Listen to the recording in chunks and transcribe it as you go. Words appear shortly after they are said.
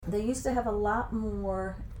They used to have a lot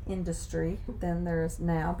more industry than there is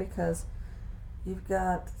now because you've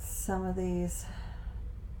got some of these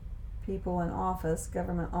people in office,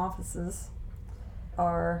 government offices,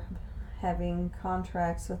 are having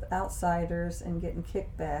contracts with outsiders and getting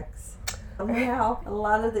kickbacks. Now, a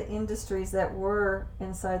lot of the industries that were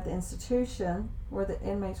inside the institution where the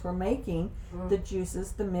inmates were making the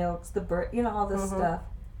juices, the milks, the bread, all this stuff.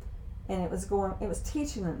 And it was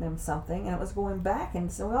teaching them something, and it was going back.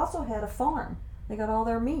 And so we also had a farm. They got all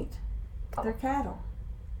their meat, their cattle.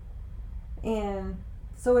 And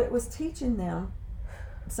so it was teaching them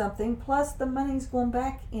something, plus the money's going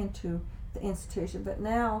back into the institution. But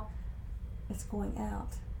now it's going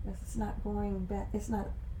out. It's not going back. It's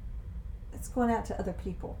going out to other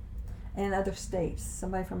people and other states,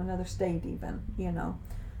 somebody from another state even, And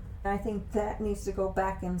I think that needs to go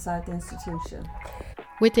back inside the institution.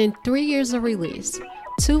 Within 3 years of release,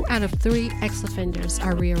 2 out of 3 ex-offenders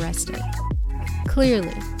are rearrested.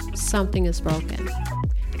 Clearly, something is broken.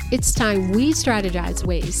 It's time we strategize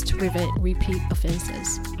ways to prevent repeat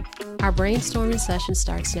offenses. Our brainstorming session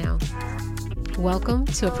starts now. Welcome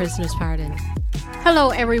to A Prisoner's Pardon.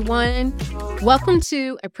 Hello, everyone. Welcome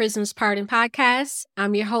to A Prisoner's Pardon podcast.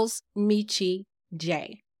 I'm your host, Michi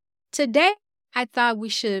J. Today, I thought we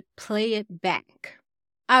should play it back.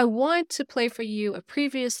 I want to play for you a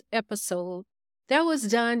previous episode that was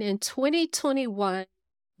done in 2021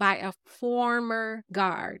 by a former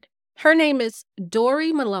guard. Her name is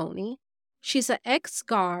Dori Maloney. She's an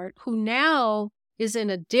ex-guard who now is in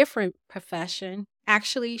a different profession.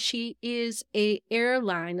 Actually, she is an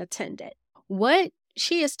airline attendant. What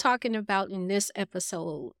she is talking about in this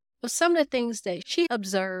episode was some of the things that she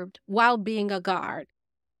observed while being a guard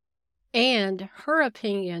and her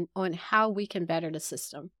opinion on how we can better the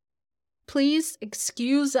system. Please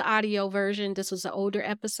excuse the audio version. This was an older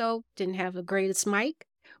episode, didn't have the greatest mic,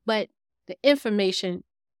 but the information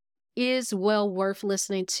is well worth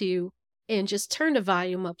listening to, and just turn the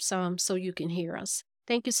volume up some so you can hear us.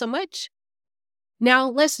 Thank you so much. Now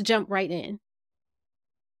let's jump right in.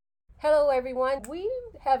 Hello, everyone. We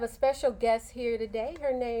have a special guest here today.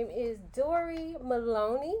 Her name is Dori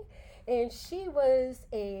Maloney, and she was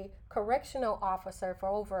a correctional officer for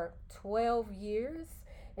over 12 years.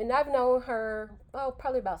 And I've known her,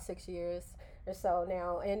 probably about 6 years or so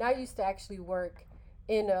now. And I used to actually work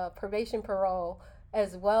in a probation parole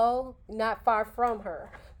as well, not far from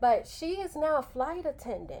her. But she is now a flight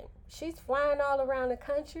attendant. She's flying all around the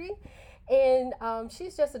country. And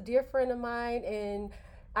she's just a dear friend of mine. And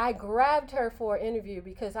I grabbed her for an interview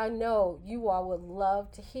because I know you all would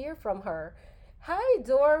love to hear from her. Hi,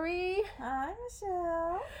 Dori. Hi,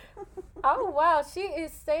 Michelle. Oh, wow. She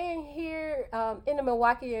is staying here in the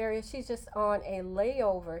Milwaukee area. She's just on a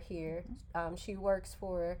layover here. She works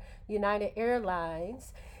for United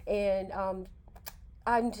Airlines. And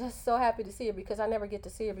I'm just so happy to see her because I never get to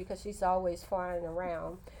see her because she's always flying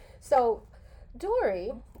around. So,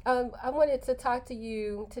 Dori, I wanted to talk to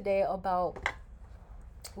you today about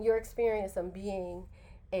your experience of being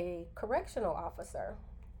a correctional officer.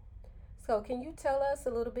 So can you tell us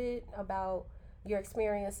a little bit about your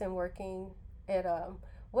experience in working at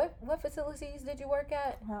what facilities did you work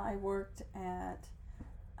at? Well, I worked at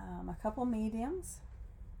a couple mediums.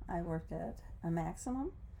 I worked at a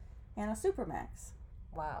maximum and a supermax.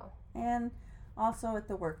 Wow. And also at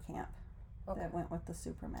the work camp that went with the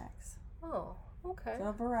supermax. Oh, okay. So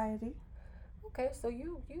a variety. Okay, so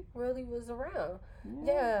you really was around.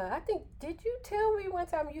 Yeah, I think, did you tell me one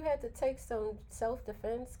time you had to take some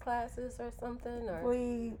self-defense classes or something? Or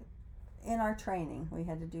In our training, we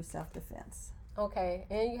had to do self-defense. Okay,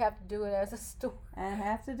 and you have to do it as a steward. I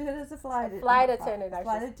have to do it as a flight attendant.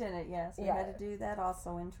 Flight attendant, yes. We had to do that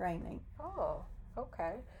also in training. Oh,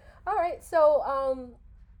 okay. All right, so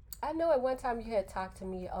I know at one time you had talked to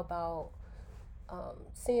me about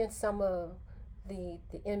seeing some of the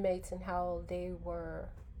inmates and how they were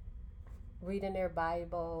reading their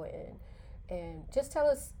Bible, and just tell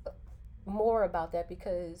us more about that,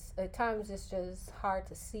 because at times it's just hard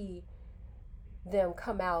to see them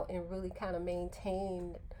come out and really kind of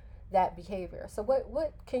maintain that behavior. So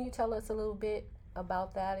what can you tell us a little bit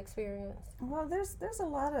about that experience? Well, there's a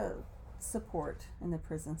lot of support in the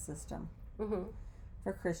prison system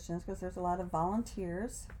for Christians, because there's a lot of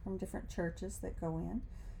volunteers from different churches that go in.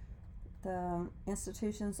 The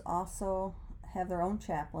institutions also have their own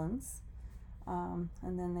chaplains, and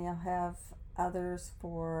then they'll have others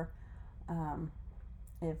for,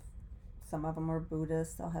 if some of them are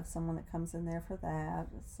Buddhist, they'll have someone that comes in there for that.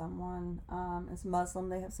 If someone is Muslim,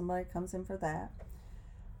 they have somebody that comes in for that.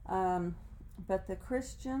 But the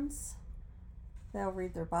Christians, they'll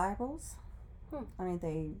read their Bibles, I mean,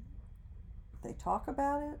 they talk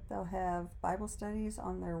about it. They'll have Bible studies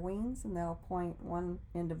on their wings, and they'll appoint one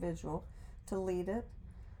individual to lead it.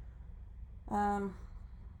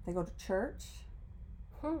 They go to church.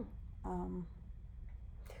 So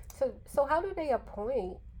how do they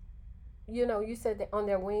appoint? You said that on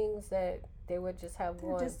their wings that they would just have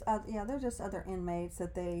They're one. just they're just other inmates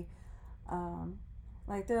that they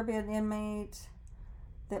like. There'll be an inmate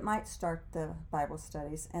that might start the Bible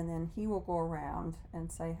studies, and then he will go around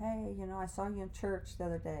and say, "Hey, I saw you in church the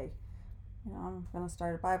other day. I'm going to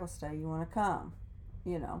start a Bible study. You want to come?"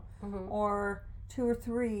 Or two or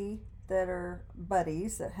three that are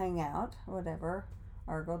buddies that hang out, whatever,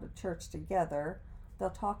 or go to church together. They'll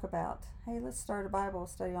talk about, "Hey, let's start a Bible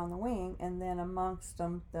study on the wing," and then amongst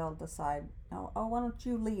them, they'll decide, "Oh, why don't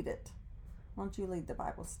you lead it? Why don't you lead the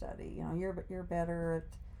Bible study? You're better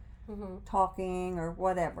at talking or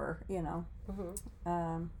whatever,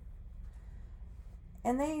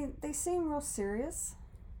 and they seem real serious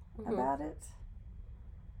about it,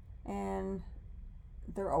 and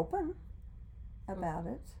they're open about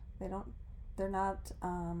it. They're not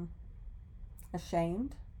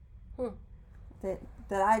ashamed that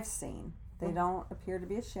I've seen. They don't appear to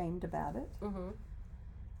be ashamed about it.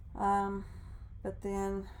 But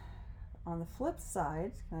then on the flip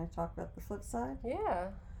side, can I talk about the flip side?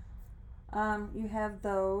 Yeah. You have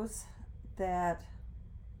those that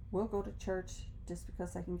will go to church just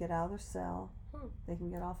because they can get out of their cell. They can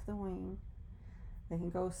get off the wing. They can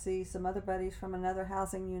go see some other buddies from another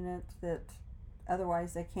housing unit that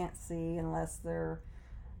otherwise they can't see unless they're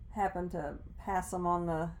happen to pass them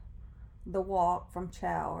on the walk from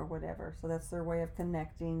chow or whatever. So that's their way of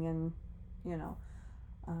connecting, and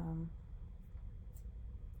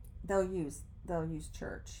they'll use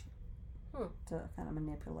church to kind of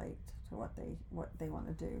manipulate to what they want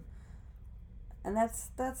to do, and that's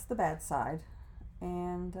the bad side.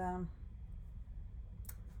 And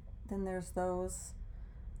then there's those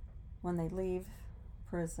when they leave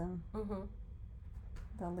prison,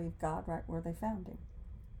 they'll leave God right where they found him.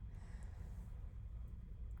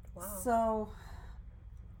 Wow. So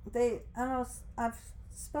I've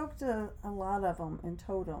spoke to a lot of them and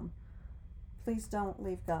told them, please don't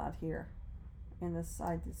leave God here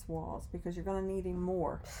inside these walls, because you're going to need him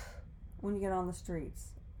more when you get on the streets,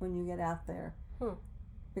 when you get out there.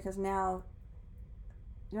 Because now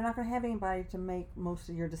you're not going to have anybody to make most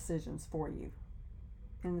of your decisions for you.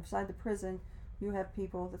 And inside the prison, you have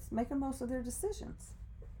people that's making most of their decisions.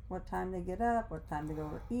 What time they get up, what time they go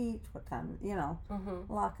to eat, what time,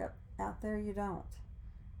 lock up. Out there, you don't.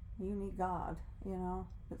 You need God,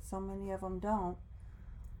 but so many of them don't.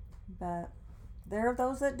 But there are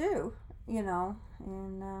those that do, and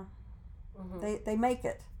they make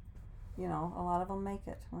it. A lot of them make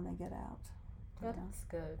it when they get out. That's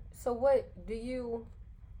good. So what do you,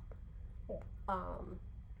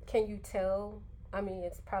 can you tell, I mean,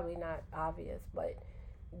 it's probably not obvious, but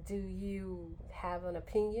do you have an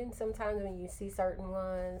opinion sometimes when you see certain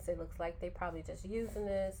ones? It looks like they probably just using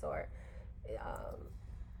this, or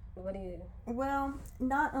what do you? Well,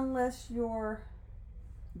 not unless you're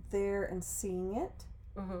there and seeing it.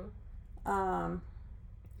 Of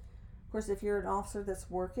course, if you're an officer that's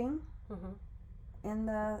working in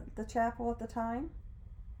the chapel at the time,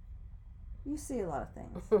 you see a lot of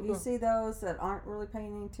things. You see those that aren't really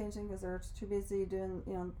paying any attention because they're too busy doing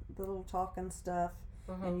the little talking stuff.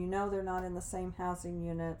 And they're not in the same housing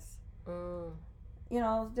units.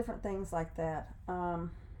 Different things like that. And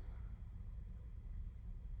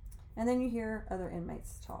then you hear other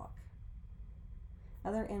inmates talk.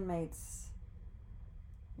 Other inmates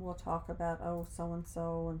will talk about, so and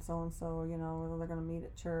so, they're going to meet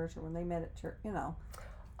at church, or when they met at church,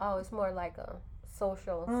 Oh, it's more like a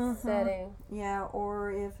social setting. Yeah,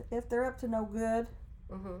 or if they're up to no good,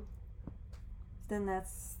 then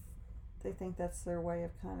they think that's their way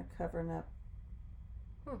of kind of covering up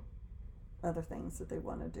other things that they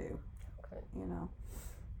want to do. Okay.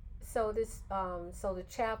 So this, so the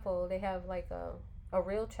chapel, they have like a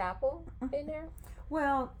real chapel in there?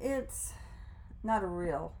 Well, it's not a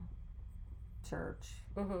real church.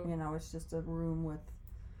 It's just a room with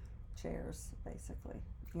chairs, basically.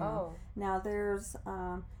 Now there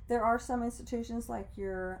are some institutions like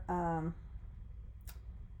your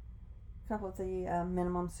couple of the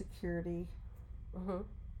minimum security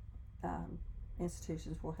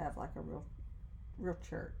institutions will have like a real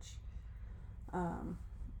church.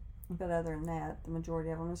 But other than that, the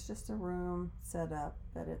majority of them is just a room set up,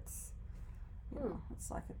 but it's it's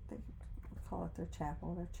like they call it their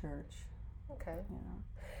chapel, their church. Okay.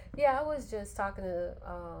 Yeah, I was just talking to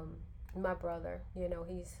my brother.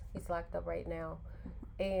 He's locked up right now,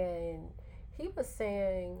 and he was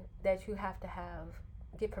saying that you have to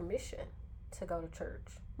get permission to go to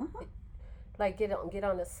church. Mhm. Like get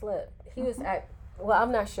on the slip. He was Mhm. at, well,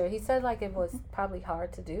 I'm not sure. He said like it was probably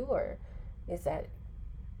hard to do, or is that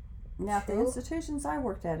Now, at the true? institutions I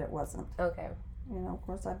worked at, it wasn't. Okay. Of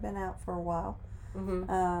course, I've been out for a while.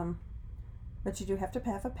 Mhm. But you do have to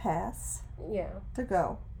have a pass Yeah. to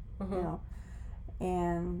go. Mhm.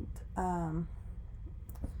 And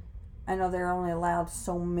I know they're only allowed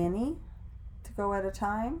so many to go at a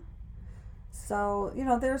time. So,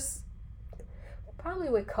 there's Probably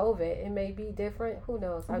with COVID, it may be different. Who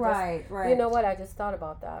knows? right. You know what? I just thought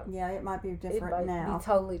about that. Yeah, it might be It different might now. be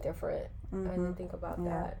totally different. I Mhm. didn't think about Yeah.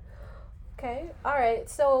 that. Okay. All right.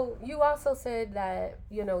 So you also said that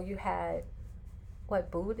you had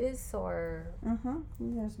what, Buddhists or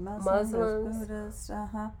There's Muslims, Muslims? there's Buddhists.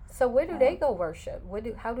 So where do they go worship?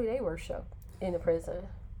 How do they worship in the prison?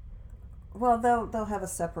 Well, they'll have a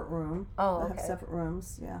separate room. Oh, They'll okay. have separate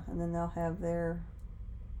rooms, yeah, and then they'll have their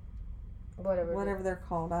Whatever they're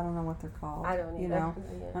called. I don't know what they're called. I don't either.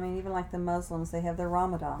 Yeah. I mean, even like the Muslims, they have their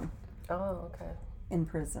Ramadan Oh, okay. in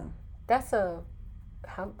prison. That's how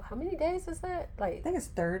many days is that? I Like, think it's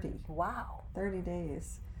 30. wow. 30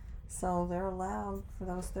 days. So they're allowed for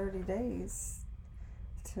those 30 days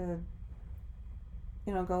to,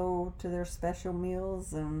 go to their special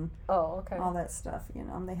meals and Oh, okay. all that stuff,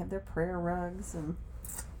 and they have their prayer rugs and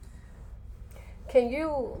Can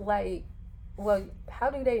you how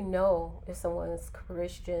do they know if someone's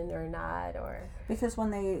Christian or not, or? because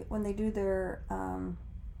when they do their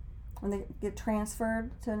when they get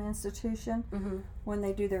transferred to an institution, when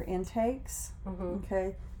they do their intakes,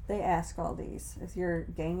 okay, they ask all these. If you're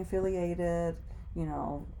gang affiliated,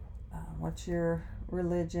 what's your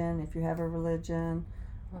religion, if you have a religion,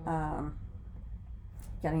 got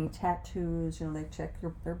any tattoos, they check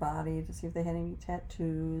their body to see if they had any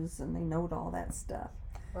tattoos, and they note all that stuff.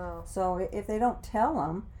 Wow. So if they don't tell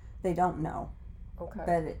them, they don't know. Okay.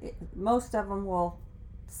 But most of them will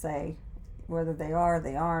say whether they are,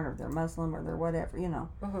 they aren't, or they're Muslim, or they're whatever,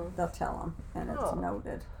 they'll tell them, and it's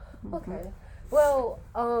noted. Okay. Well,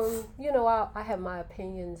 I have my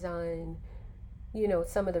opinions on,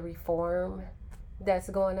 some of the reform that's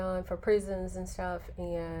going on for prisons and stuff,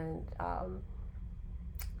 and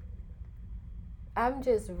I'm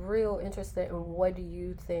just real interested in what do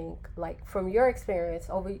you think, like from your experience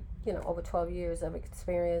over 12 years of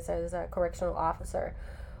experience as a correctional officer,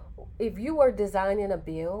 if you were designing a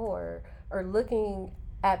bill or looking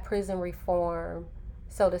at prison reform,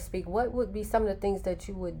 so to speak, what would be some of the things that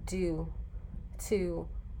you would do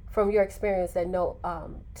from your experience that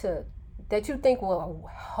you think will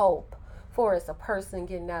help for as a person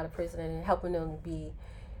getting out of prison and helping them be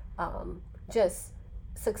just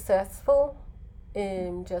successful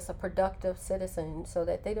and just a productive citizen, so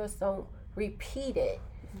that they just don't repeat it?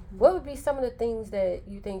 What would be some of the things that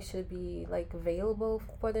you think should be available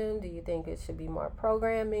for them? Do you think it should be more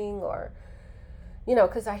programming, or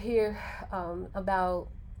because I hear about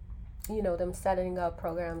them setting up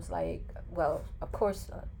programs of course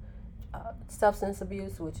substance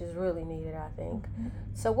abuse, which is really needed, I think.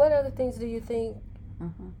 So what other things do you think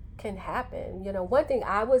can happen? One thing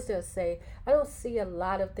I would just say, I don't see a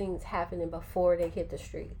lot of things happening before they hit the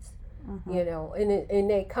streets. And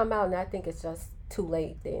they come out, and I think it's just too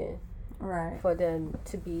late then, right, for them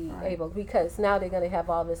to be able, because now they're going to have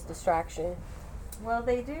all this distraction. Well,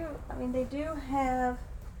 they do. I mean, they do have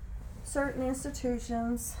certain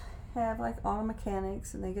institutions have auto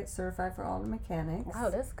mechanics, and they get certified for auto mechanics. Oh,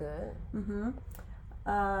 that's good.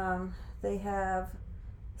 They have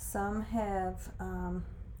some have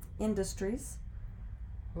industries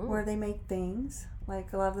where they make things,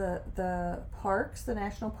 like a lot of the parks, the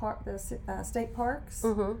national park, the state parks,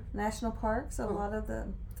 national parks. A lot of the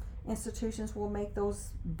institutions will make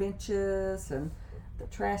those benches and the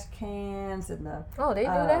trash cans and the they do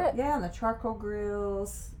that. Yeah, and the charcoal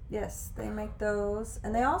grills. Yes, they make those,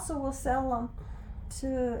 and they also will sell them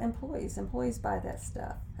to employees. Employees buy that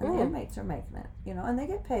stuff, and the inmates are making it. And they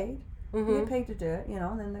get paid. They get paid to do it.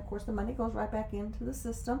 And then of course the money goes right back into the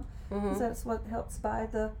system, because that's what helps buy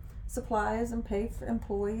the supplies and pay for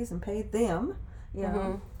employees and pay them.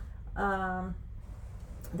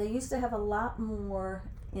 They used to have a lot more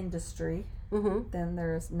industry than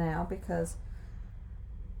there is now, because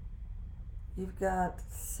you've got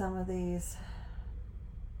some of these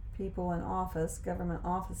people in government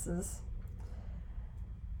offices,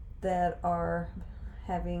 that are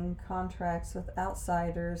having contracts with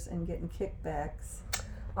outsiders and getting kickbacks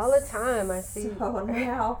all the time. I see. So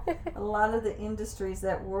now a lot of the industries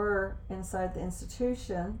that were inside the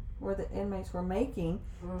institution, where the inmates were making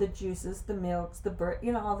the juices, the milks, the bread,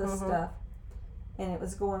 all this stuff, and it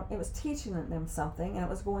was teaching them something, and it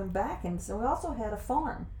was going back. And so we also had a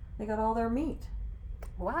farm. They got all their meat,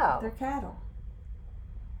 Wow. their cattle,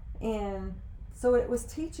 and so it was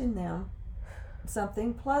teaching them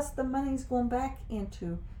something. Plus, the money's going back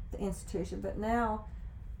into the institution, but now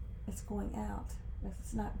it's going out.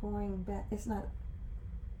 It's not going back. It's not.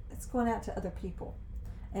 It's going out to other people,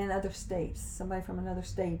 and other states. Somebody from another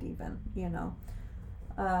state, even, you know.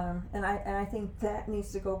 And I think that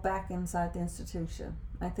needs to go back inside the institution.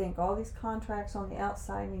 I think all these contracts on the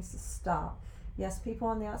outside needs to stop. Yes, people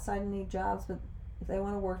on the outside need jobs, but if they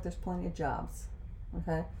want to work, there's plenty of jobs.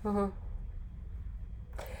 Okay. Mm-hmm.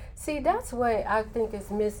 See, that's what I think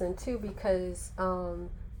is missing too, because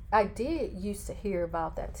I did used to hear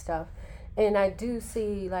about that stuff, and I do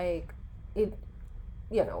see like it,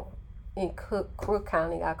 you know, in Crook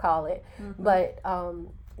County, I call it, Mm-hmm. but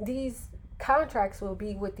these contracts will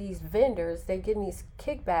be with these vendors. They get these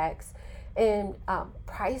kickbacks, and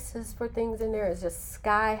prices for things in there is just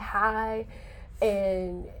sky high,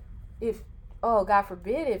 and if God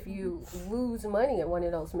forbid, if you lose money at one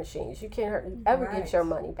of those machines, you can't ever Right. get your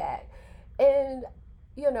money back. And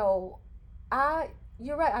you know,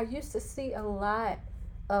 you're right. I used to see a lot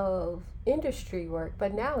of industry work,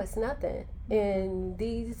 but now it's nothing. And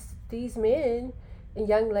these men and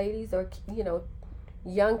young ladies, or you know,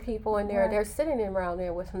 young people in there, Right. they're sitting around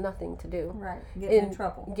there with nothing to do, Right. Getting in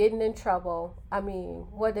trouble. Getting in trouble. I mean,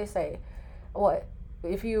 what they say? What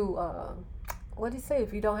if you? What do you say?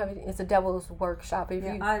 If you don't have it, it's a devil's workshop. If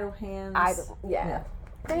Yeah, you idle hands. yeah.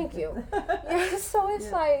 Thank you. Yeah, so it's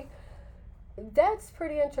Yeah. like, that's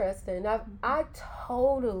pretty interesting. I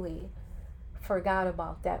totally forgot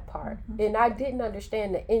about that part, and I didn't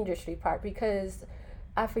understand the industry part, because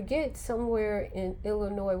I forget somewhere in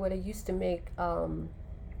Illinois where they used to make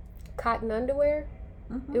cotton underwear.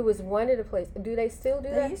 Mm-hmm. It was one of the places. Do they still do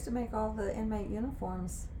They that? used to make all the inmate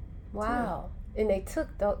uniforms. Wow. And they took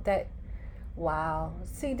that. Wow.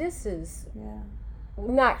 See, this is Yeah.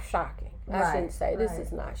 not shocking. I Right, shouldn't say this right.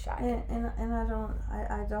 is not shocking. And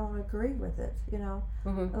I don't agree with it. You know,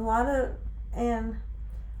 Mm-hmm. a lot of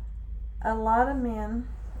men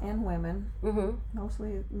and women, Mm-hmm.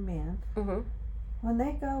 mostly men, Mm-hmm. when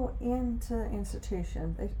they go into the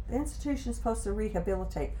institution, the institution is supposed to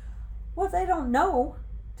rehabilitate. Well, they don't know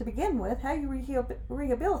to begin with how you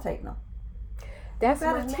rehabilitate them. That's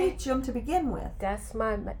You've got my to teach them to begin with. That's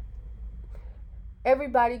my.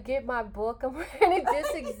 Everybody get my book. I'm reading.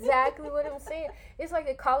 That's exactly what I'm saying. It's like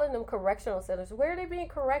they're calling them correctional centers. Where are they being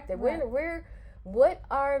corrected? Right. What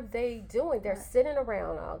are they doing? They're sitting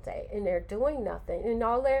around all day and they're doing nothing. And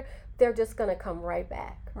all they're just gonna come right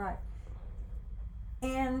back. Right.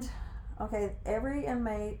 And okay, every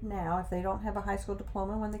inmate now, if they don't have a high school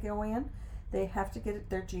diploma when they go in, they have to get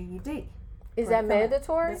their GED. Is When that they come in.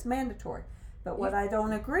 mandatory? It's mandatory. But what I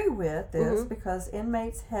don't agree with is because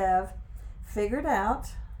inmates have figured out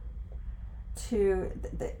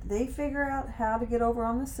they figure out how to get over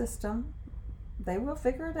on the system. They will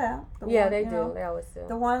figure it out. They do. They always do.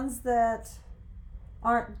 The ones that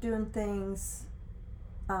aren't doing things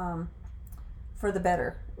for the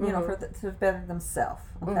better, you know, to better themselves.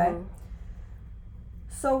 Okay. Mhm.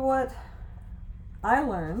 So what I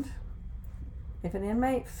learned, if an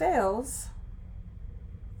inmate fails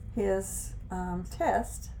his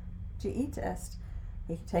GE test,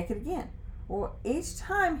 he can take it again. Well, each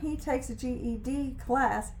time he takes a GED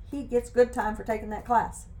class, he gets good time for taking that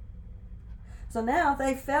class. So now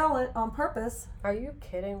they fail it on purpose. Are you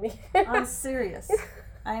kidding me? I'm serious.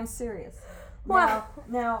 I am serious. Wow.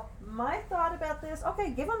 Now, my thought about this,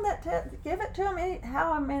 okay, give them that give it to them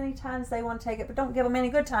how many times they want to take it, but don't give them any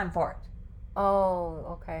good time for it.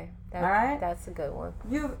 Oh, okay. All right? That's a good one.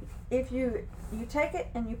 If you take it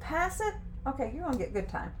and you pass it, okay, you're going to get good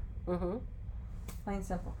time. Mm-hmm. Plain and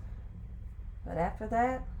simple. But after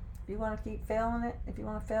that, if you want to keep failing it, if you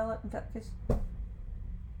want to fail it,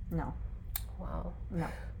 no. Wow. No.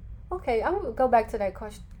 Okay, I'm gonna go back to that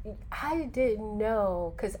question. I didn't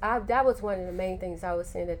know, because that was one of the main things I was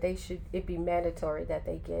saying, that it be mandatory that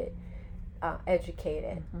they get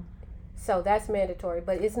educated. Mm-hmm. So that's mandatory,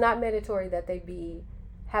 but it's not mandatory that they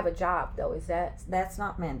have a job, though. Is that? That's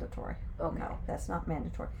not mandatory. Okay. No, that's not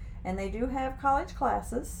mandatory. And they do have college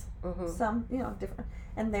classes, Mm-hmm. some, different.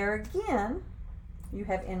 And there again, you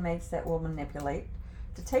have inmates that will manipulate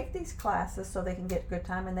to take these classes so they can get good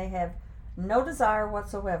time, and they have no desire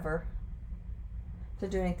whatsoever to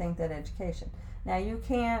do anything with that education. Now, you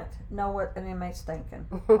can't know what an inmate's thinking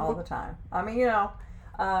all the time. I mean, you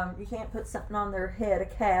can't put something on their head, a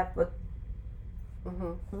cap with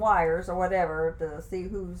Mm-hmm. wires or whatever, to see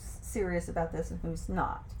who's serious about this and who's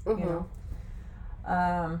not. Mm-hmm.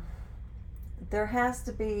 there has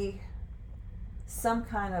to be some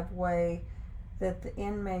kind of way that the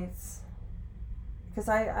inmates, because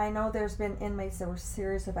I know there's been inmates that were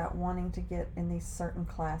serious about wanting to get in these certain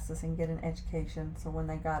classes and get an education, so when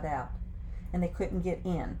they got out and they couldn't get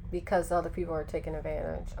in because other people are taking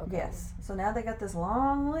advantage. Okay. Yes, so now they got this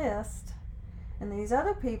long list, and these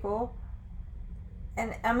other people,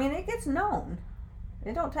 and I mean it gets known,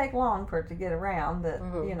 it don't take long for it to get around that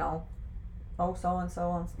you know, oh so and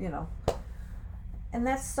so, you know, and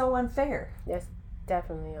that's so unfair. Yes,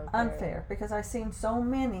 definitely unfair, because I've seen so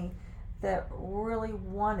many that really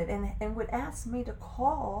wanted and would ask me to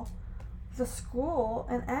call the school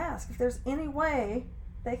and ask if there's any way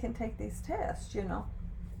they can take these tests, you know.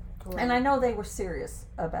 Right. And I know they were serious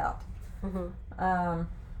about.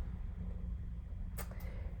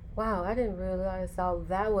 Wow, I didn't realize all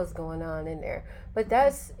that was going on in there. But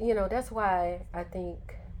that's, you know, that's why I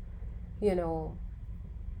think, you know,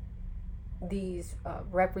 these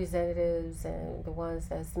representatives and the ones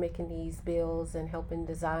that's making these bills and helping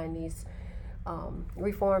design these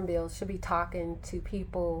reform bills should be talking to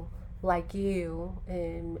people like you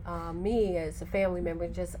and me as a family member,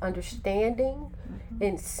 just understanding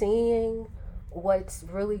and seeing what's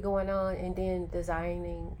really going on, and then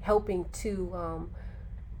designing, helping to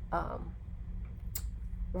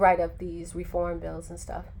write up these reform bills and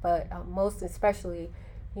stuff. But most especially,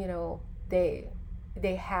 you know, they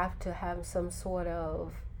have to have some sort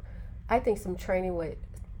of, I think, some training with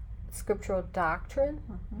scriptural doctrine,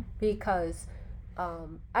 because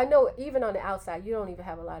I know even on the outside you don't even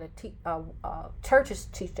have a lot of churches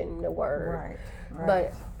teaching the word,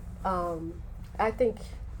 right. But I think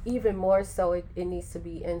even more so it needs to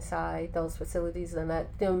be inside those facilities, and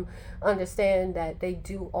let them understand that they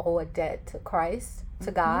do owe a debt to Christ,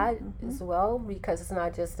 to God as well, because it's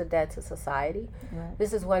not just a debt to society. Right.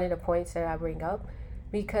 This is one of the points that I bring up,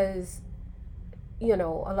 because you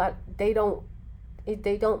know, a lot they don't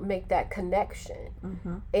make that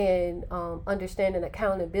connection and understanding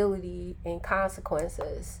accountability and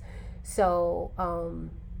consequences. So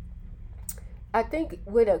I think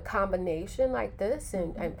with a combination like this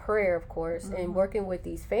and prayer, of course, and working with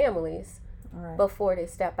these families before they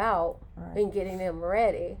step out and getting them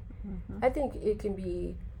ready, I think it can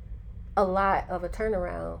be a lot of a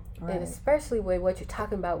turnaround. And especially with what you're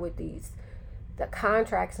talking about with the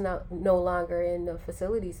contracts no longer in the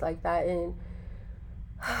facilities like that. And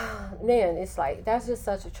man, it's like, that's just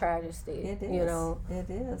such a tragedy. It is. You know, it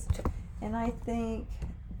is. And I think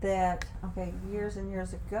that, okay, years and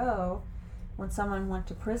years ago, when someone went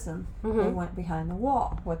to prison, they went behind the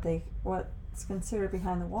wall. What's considered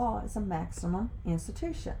behind the wall is a maximum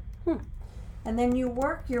institution. And then you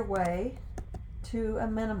work your way to a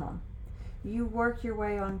minimum. You work your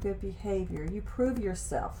way on good behavior. You prove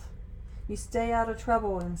yourself. You stay out of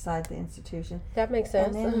trouble inside the institution. That makes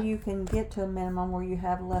sense. And then you can get to a minimum where you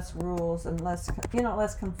have less rules and less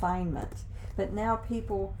confinement. But now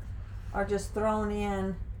people are just thrown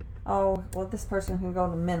in, oh, well, this person can go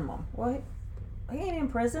to minimum. Well, he ain't in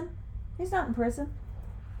prison. He's not in prison.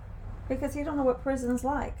 Because he don't know what prison's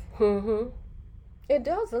like. It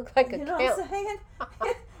does look like a camp. You know what I'm saying?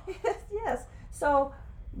 Yes. So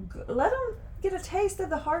let them get a taste of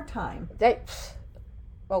the hard time.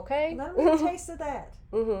 Okay. Let them get a taste of that.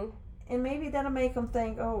 And maybe that'll make them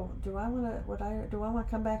think, oh, do I want to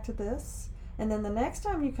come back to this? And then the next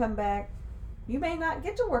time you come back, you may not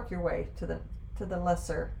get to work your way to the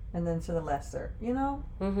lesser and then to the lesser. You know,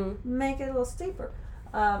 make it a little steeper.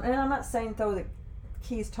 And I'm not saying throw the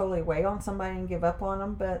keys totally away on somebody and give up on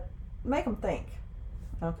them, but make them think.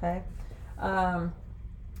 Okay. And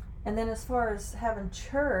then as far as having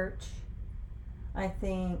church, I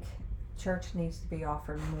think church needs to be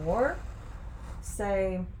offered more.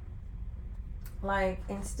 Say, like,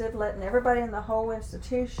 instead of letting everybody in the whole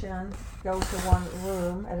institution go to one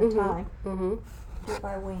room at a time, do it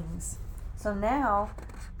by wings. So now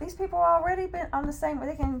these people are already been on the same,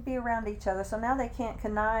 they can be around each other, so now they can't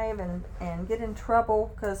connive and get in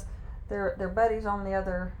trouble because their buddies on the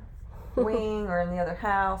other wing or in the other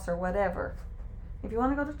house or whatever. If you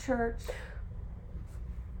want to go to church,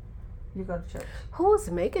 you go to church.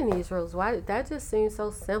 Who's making these rules? Why? That just seems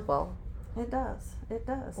so simple. It does. It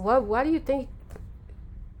does. Why do you think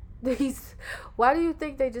why do you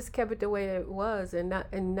think they just kept it the way it was and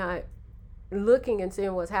not looking and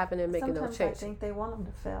seeing what's happening and making those changes? I think they want them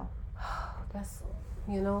to fail. That's,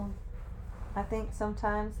 you know. I think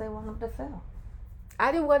sometimes they want them to fail.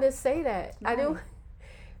 I didn't want to say that. Right. I didn't.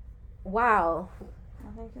 Wow.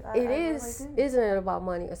 It is, really isn't it about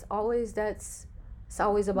money? It's always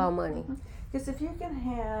about money. Because if you can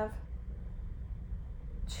have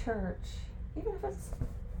church, even if it's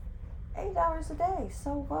 8 hours a day,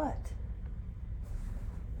 so what?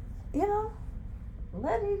 You know,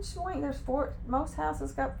 let each wing, most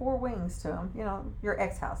houses got 4 wings to them, you know, your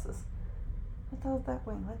ex-houses. That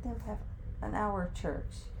wing, let them have an hour of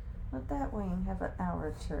church. Let that wing have an hour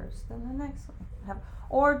of church. Then the next one have,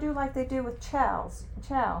 or do like they do with chow.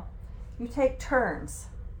 You take turns.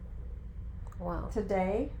 Wow.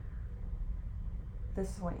 Today,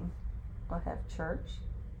 this wing will have church,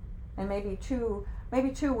 and maybe two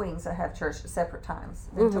wings that have church at separate times.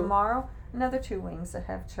 Then tomorrow, another 2 wings that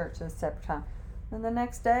have church at a separate time. Then the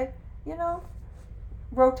next day, you know,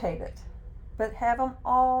 rotate it, but have them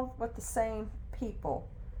all with the same people,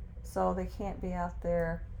 so they can't be out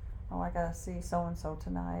there. Oh, I gotta see so and so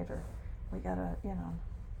tonight, or we gotta, you know,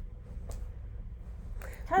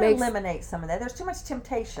 kind of eliminate some of that. There's too much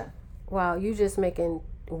temptation. Wow, you just making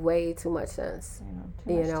way too much sense.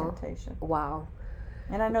 Too much temptation. Wow.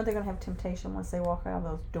 And I know they're gonna have temptation once they walk out of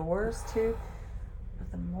those doors too.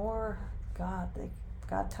 But the more God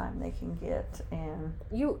time they can get, and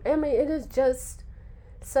it is just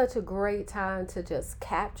such a great time to just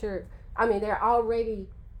capture. I mean, they're already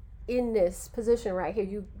in this position right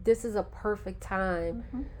here. This is a perfect time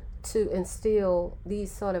to instill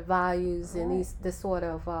these sort of values and this sort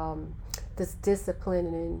of this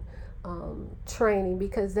discipline and training,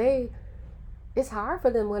 because it's hard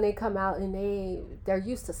for them when they come out and they're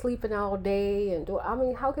used to sleeping all day and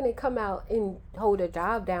how can they come out and hold a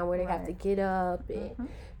job down where they have to get up and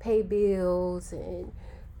pay bills, and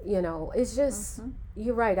you know, it's just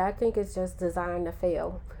you're right. I think it's just designed to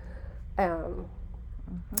fail.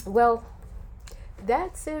 Well,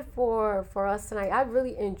 that's it for us tonight. I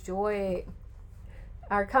really enjoyed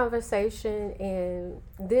our conversation, and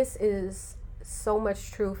this is so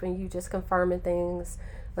much truth, and you just confirming things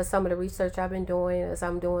with some of the research I've been doing as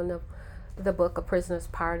I'm doing the book A Prisoner's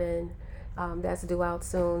Pardon that's due out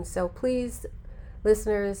soon. So please,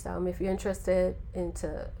 listeners, if you're interested in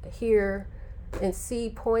to hear and see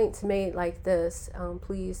points made like this,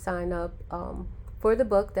 please sign up for the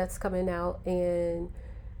book that's coming out. And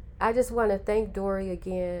I just want to thank Dori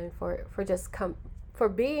again for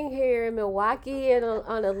being here in Milwaukee and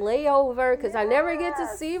on a layover, because I never get to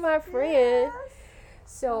see my friend.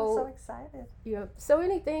 So I'm so excited. Yeah. So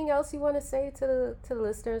anything else you want to say to the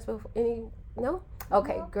listeners? No?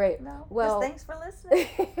 Okay, no, great. No. Well, just thanks for listening.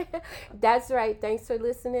 That's right. Thanks for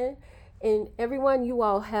listening. And everyone, you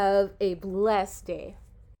all have a blessed day.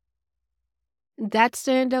 That's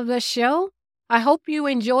the end of the show. I hope you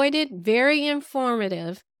enjoyed it. Very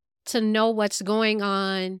informative to know what's going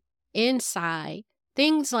on inside.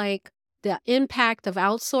 Things like the impact of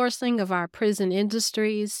outsourcing of our prison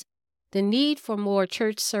industries, the need for more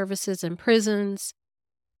church services in prisons,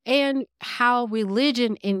 and how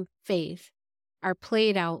religion and faith are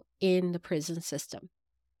played out in the prison system.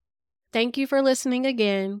 Thank you for listening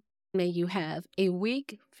again. May you have a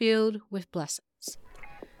week filled with blessings.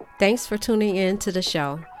 Thanks for tuning in to the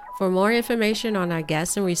show. For more information on our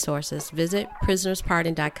guests and resources, visit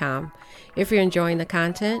prisonerspardon.com. If you're enjoying the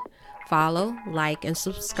content, follow, like, and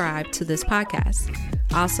subscribe to this podcast.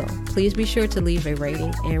 Also, please be sure to leave a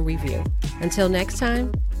rating and review. Until next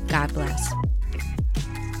time, God bless.